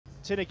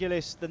Tinne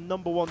Gilis, the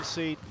 #1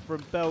 seed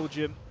from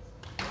Belgium.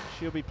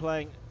 She'll be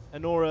playing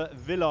Enora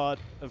Villard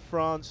of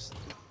France.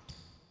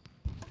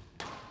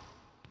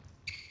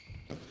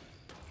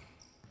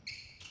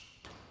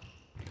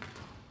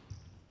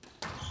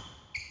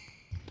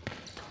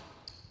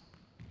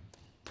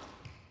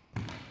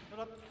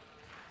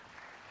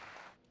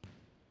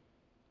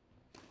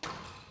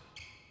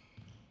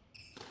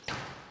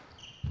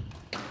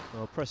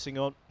 Well, pressing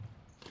on.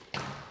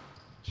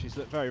 She's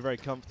looked very, very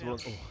comfortable.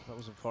 Oh, that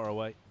wasn't far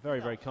away.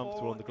 Very, very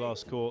comfortable on the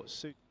glass court.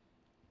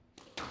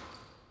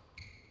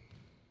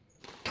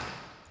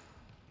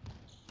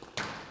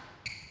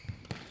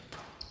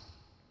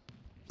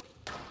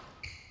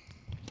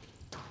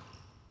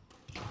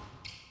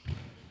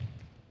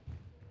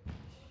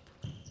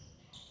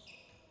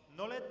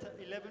 Nolet,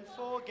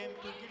 11-4, game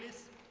to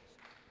Gilis.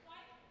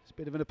 It's a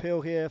bit of an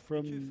appeal here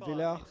from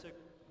Villard. It's a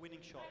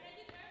winning shot.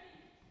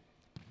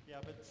 Yeah,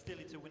 but still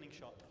it's a winning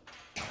shot.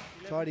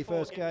 Tidy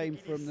first game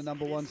from the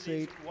 #1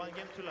 seed. 1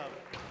 game to love.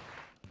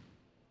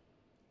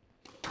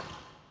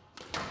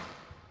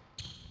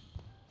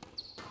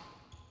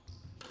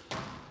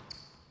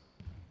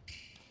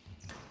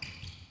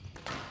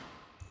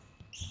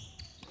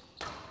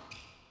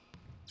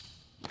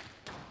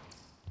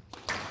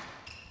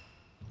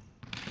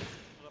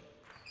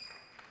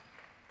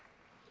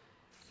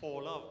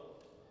 For love.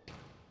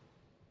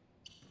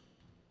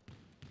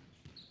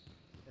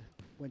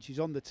 When she's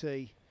on the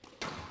tee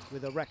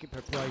with her racket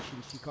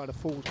preparation, she kind of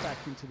falls back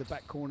into the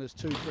back corners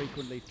too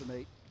frequently for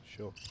me.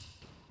 Sure.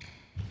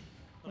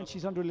 When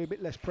she's under a little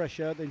bit less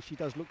pressure, then she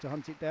does look to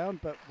hunt it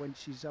down, but when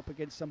she's up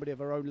against somebody of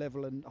her own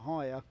level and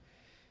higher,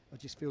 I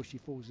just feel she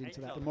falls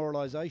into that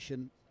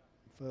demoralisation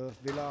for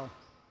Villard.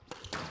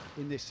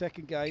 In this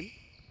second game,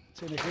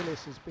 Tinne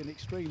Gilis has been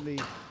extremely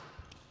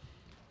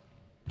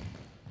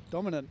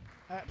dominant,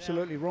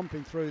 absolutely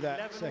romping through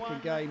that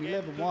second game.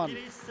 11-1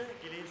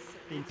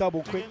 in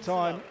double quick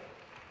time,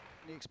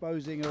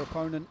 exposing her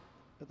opponent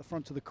at the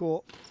front of the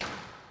court.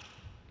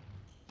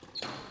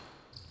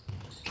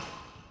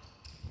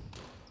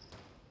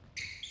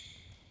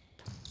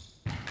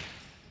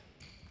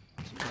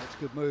 That's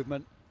good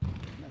movement.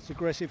 That's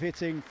aggressive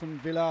hitting from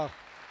Villard.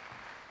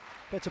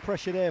 Better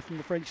pressure there from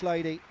the French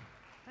lady.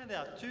 And they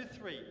are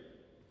 2-3.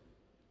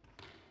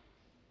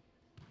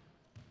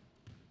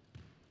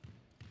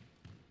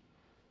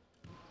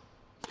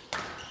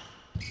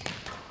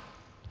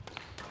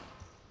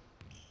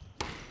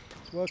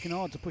 Working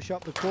hard to push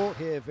up the court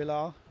here,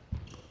 Villard.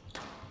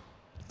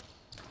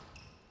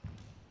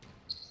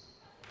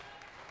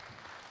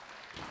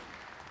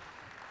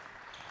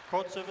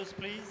 Court service,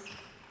 please.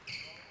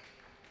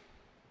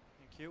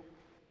 Thank you.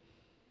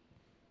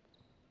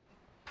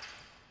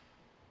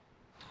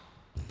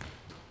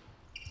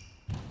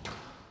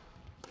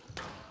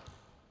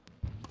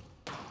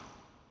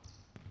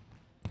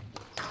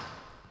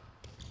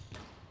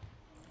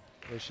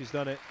 Well, she's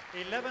done it.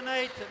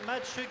 11-8,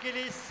 match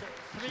Gilis,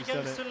 3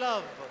 games to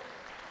love.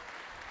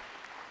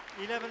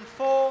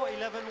 11-4,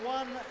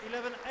 11-1,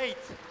 11-8.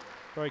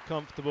 Very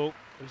comfortable.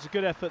 It was a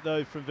good effort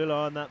though from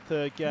Villard in that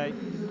third game.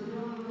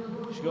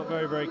 She got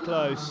very, very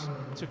close.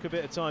 Took a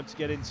bit of time to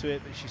get into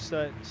it, but she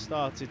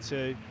started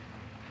to.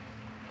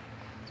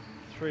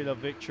 3-love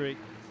victory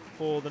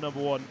for the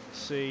 #1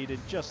 seed in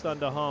just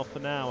under half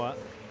an hour.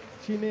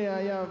 Tinne,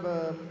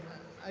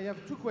 I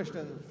have 2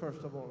 questions.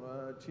 First of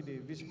all,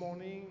 Tinne, this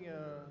morning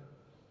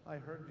I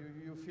heard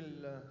you feel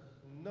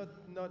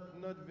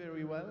not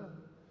very well,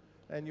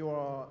 and you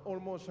are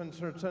almost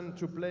uncertain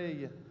to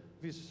play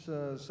this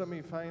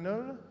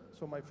semi-final.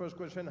 So my first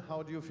question: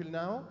 how do you feel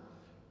now?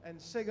 And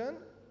second,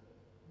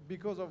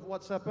 because of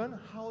what's happened,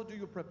 how do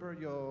you prepare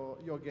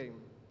your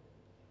game?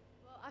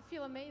 Well, I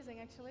feel amazing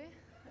actually.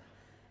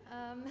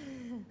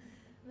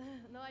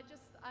 No, I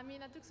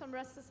took some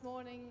rest this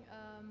morning,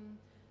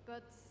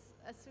 but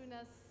as soon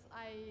as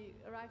I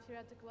arrived here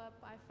at the club,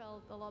 I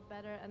felt a lot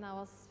better, and I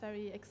was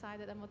very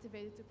excited and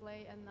motivated to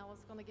play, and I was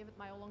going to give it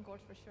my all on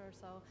court for sure.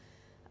 So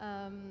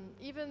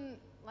even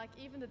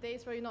the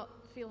days where you not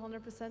feel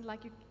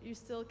 100%, you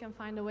still can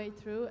find a way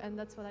through, and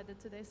that's what I did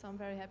today. So I'm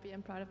very happy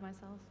and proud of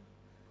myself.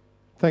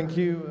 Thank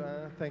you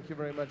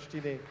very much,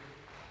 Tinne.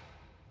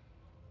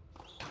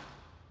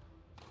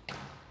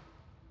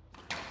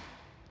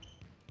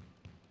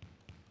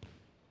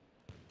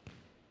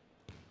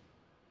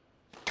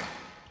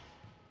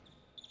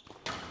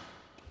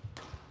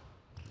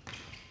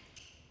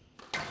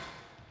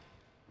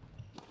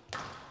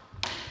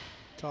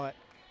 Tight.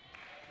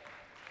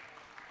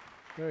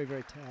 Very,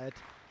 very tired.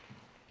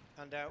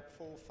 And out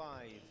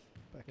 4-5.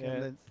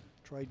 Backhand length,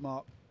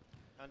 trademark.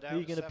 And Who are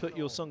you going to put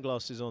your 7-all.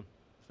 sunglasses on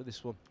for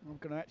this one? I'm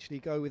going to actually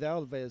go with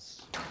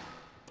Alves.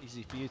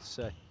 Easy for you to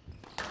say.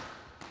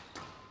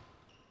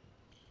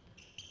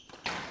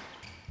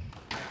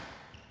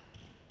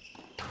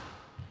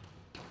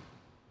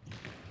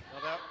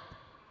 Not out.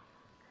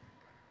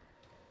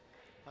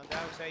 And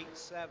out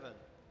 8-7.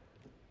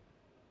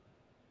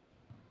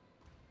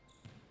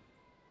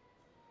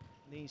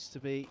 Needs to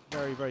be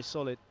very, very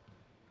solid.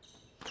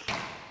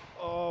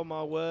 Oh, Oh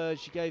my word,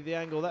 she gave the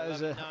angle. That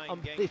was an 11-9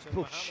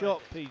 unbelievable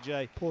shot,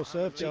 PJ. Poor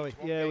serve, Joey.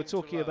 Yeah, we're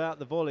talking about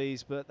the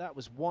volleys, but that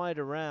was wide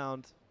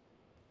around.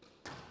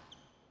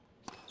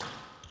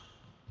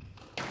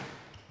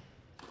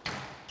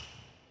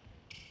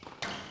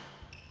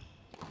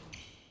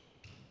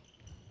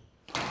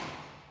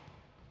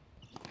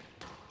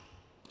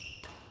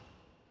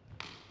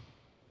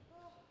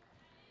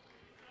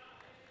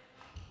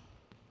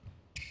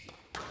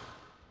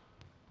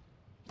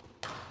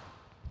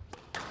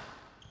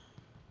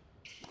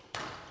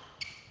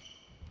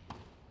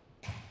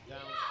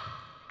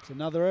 It's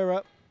another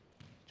error.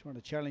 Trying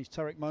to challenge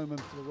Tarek Momen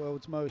for the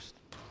world's most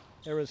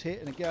errors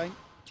hit in a game.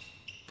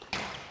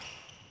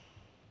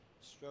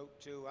 Stroke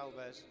to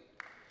Alves.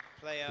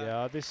 Player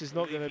Yeah, this is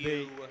not going to be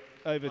review,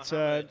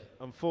 overturned.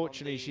 Mohamed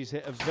Unfortunately, on the she's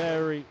hit a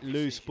very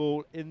loose decision.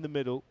 ball in the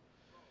middle,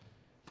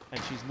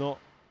 and she's not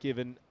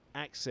given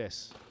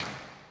access.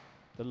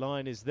 The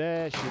line is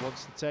there. She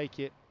wants to take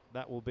it.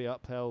 That will be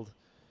upheld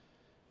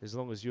as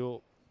long as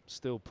you're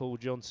still Paul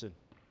Johnson.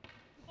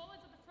 Forwards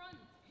at the front.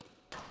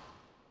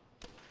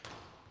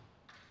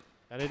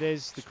 And it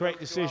is. The correct Stroke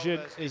to decision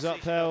Alves, is decision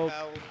upheld.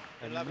 upheld.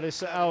 And 11-7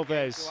 Melissa game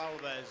Alves to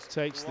Alves.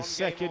 takes the One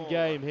second over.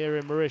 game here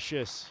in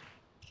Mauritius.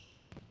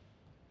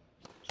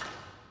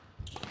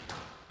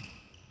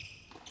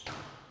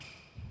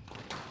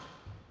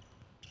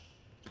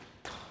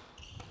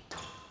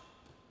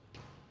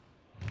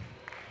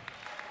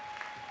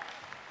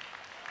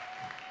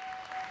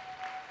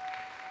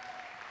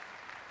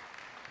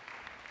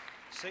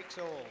 Six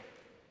all.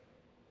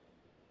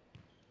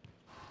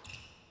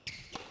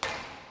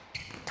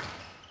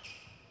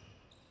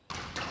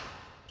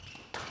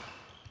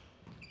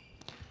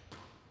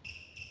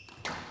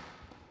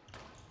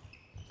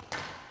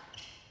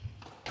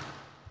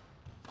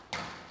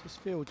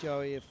 Just feel,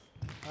 Joey, if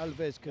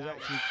Alves could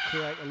actually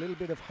create a little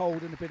bit of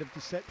hold and a bit of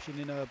deception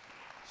in her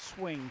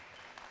swing,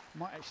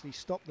 might actually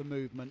stop the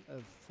movement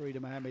of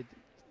Farida Mohamed.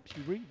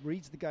 She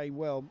reads the game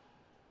well.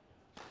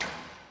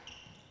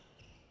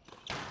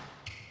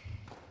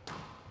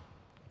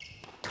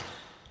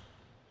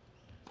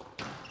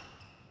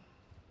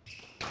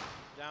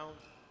 Down.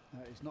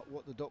 That is not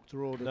what the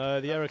doctor ordered.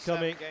 No, the error 11-7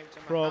 coming game to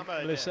from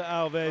Mohamed. Melissa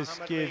Alves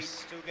Mohamed gives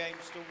leads 2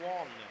 games to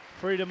 1.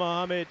 Farida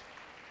Mohamed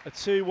a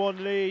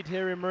 2-1 lead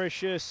here in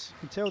Mauritius. You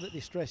can tell that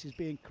this stress is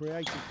being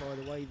created by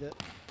the way that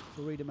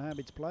Farida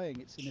Mohamed's playing.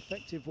 It's an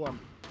effective one.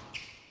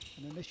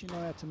 And unless you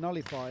know how to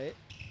nullify it,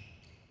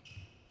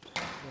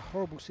 there are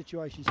horrible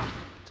situations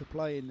to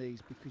play in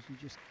these because you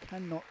just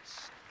cannot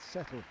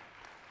settle.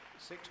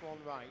 6-1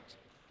 right.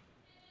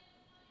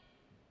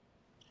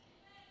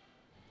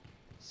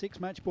 6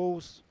 match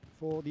balls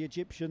for the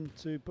Egyptian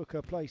to book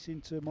her place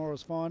into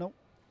tomorrow's final.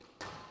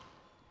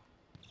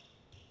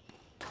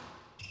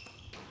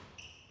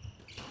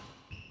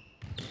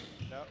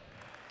 No.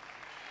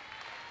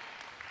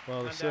 Well,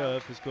 the And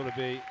serve has got to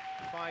be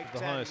 5-10 the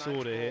highest match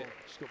order here. ball.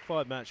 She's got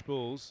 5 match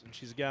balls and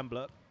she's a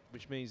gambler,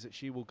 which means that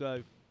she will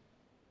go.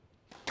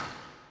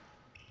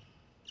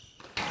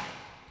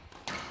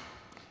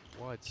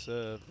 Wide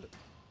serve, but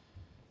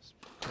it's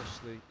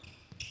costly.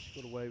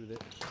 She got away with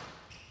it.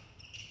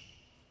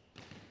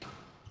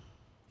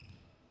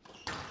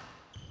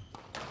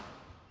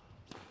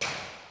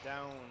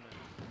 Down.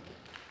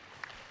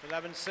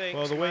 11-6.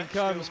 Well, the win match to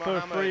comes for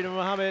Mohamed. Farida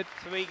Mohamed.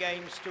 3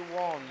 games to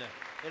 1.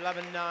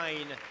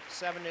 11-9,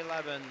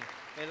 7-11,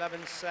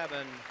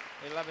 11-7,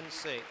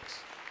 11-6.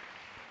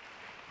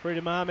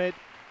 Farida Mohamed,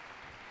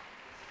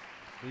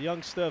 the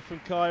youngster from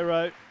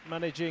Cairo,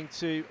 managing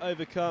to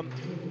overcome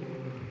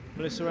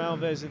Melissa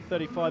Alves in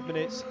 35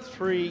 minutes,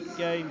 3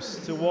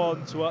 games to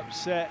 1 to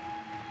upset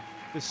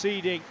the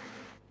seeding.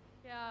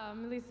 Yeah,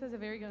 Melissa's a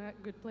very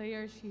good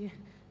player. She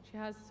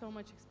has so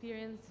much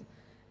experience,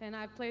 and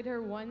I played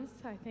her once,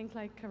 I think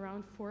like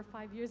around 4 or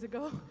 5 years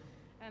ago,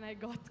 and I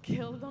got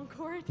killed on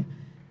court.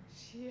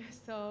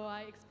 So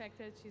I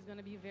expected she's going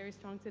to be very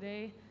strong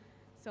today.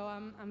 So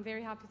I'm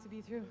very happy to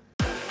be through.